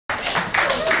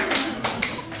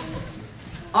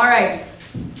All right.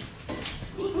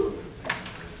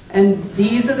 And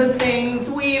these are the things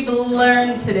we've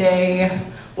learned today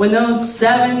when those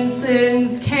 7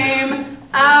 sins came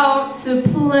out to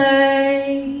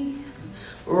play.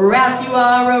 Wrath, you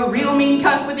are a real mean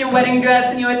cunt with your wedding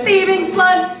dress and you're a thieving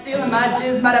slut. Stealing my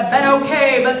jizz might have been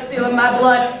okay, but stealing my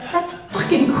blood, that's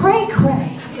fucking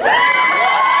cray-cray.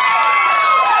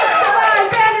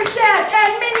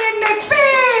 And Minion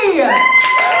McPhee!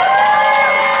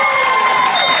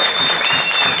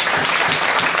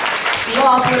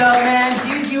 Sloth it up, man,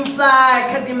 Jeez, you fly,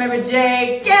 cause your Mary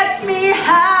J gets me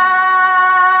high.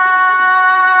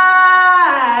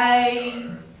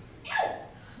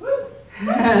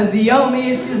 The only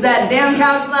issue's that damn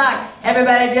couch lock.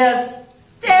 Everybody just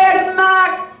stare to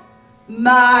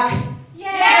mock,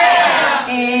 yeah,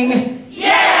 ing,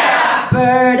 yeah,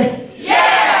 bird,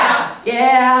 yeah,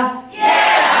 yeah.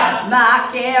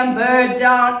 Mockingbird,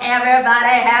 don't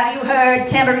everybody, have you heard?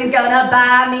 Tamperine's gonna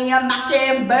buy me a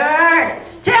mockingbird.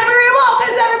 Tambourine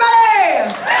Walters, everybody!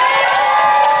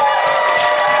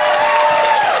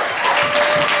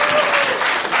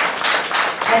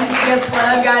 And guess what?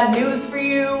 I've got news for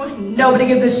you. Nobody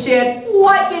gives a shit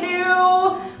what you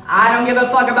do. I don't give a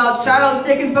fuck about Charles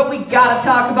Dickens, but we gotta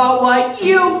talk about what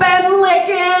you've been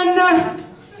licking.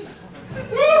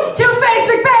 Two-Face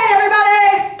McBain,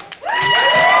 everybody!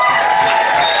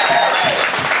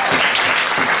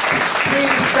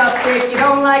 If you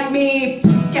don't like me,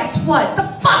 psst, guess what? The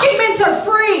fucking mints are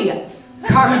free!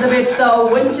 Karma's a bitch though,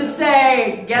 wouldn't you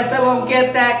say? Guess I won't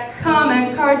get that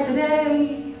comment card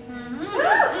today.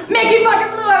 Mickey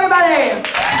fucking Blue, everybody!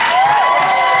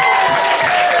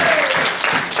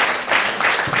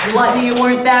 Gluttony, you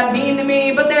weren't that mean to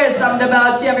me, but there's something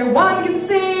about you everyone can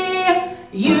see.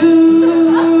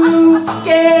 You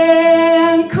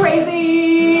fucking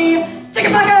crazy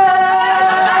chicken fucker!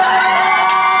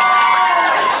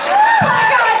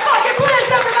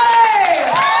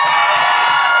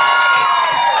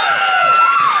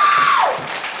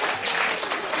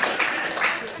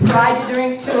 Tried to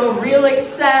drink to a real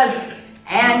excess,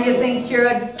 and you think you're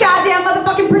a goddamn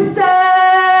motherfucking princess!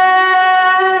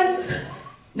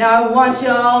 Now I want you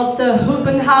all to hoop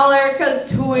and holler, cause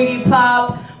Twiggy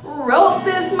Pop wrote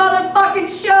this motherfucking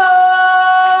show!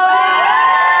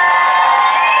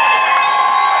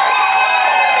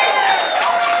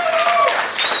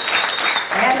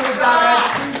 And we've got our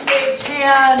 2 stage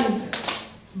hands,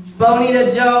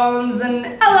 Bonita Jones and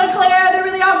Ella Claire, they're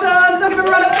really awesome, so give them a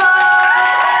round of applause!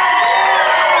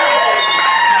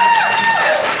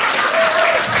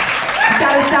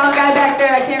 Got a sound guy back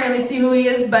there, I can't really see who he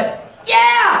is, but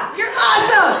yeah! You're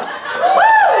awesome! Woo!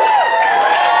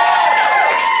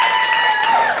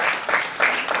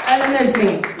 And then there's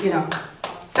me, you know.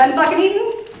 Ben fucking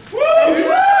Eaton?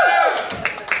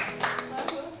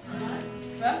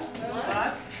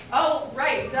 Oh,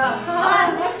 right,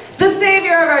 the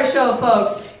savior of our show,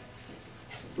 folks.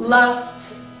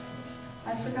 Lust.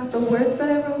 I forgot the words that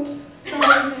I wrote.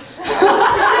 Sorry.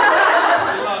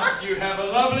 Lust, you have a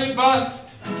lovely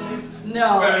bust.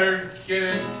 No. Better get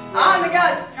it. On the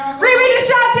gust. Reread a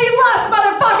shot to Lust,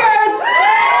 motherfuckers!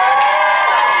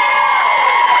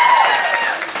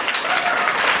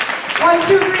 1,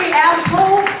 2, 3,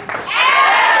 asshole.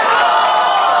 Asshole!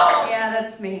 Yeah,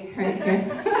 that's me right here.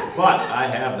 But I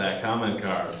have that comment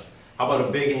card. How about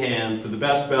a big hand for the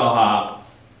best bellhop,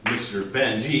 Mr.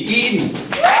 Ben G. Eaton?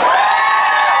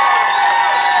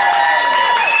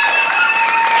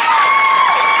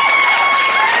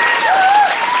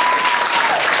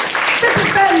 This has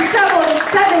been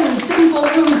 7 Sinful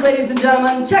rooms, ladies and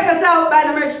gentlemen. Check us out by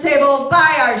the merch table.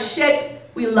 Buy our shit.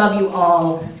 We love you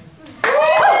all.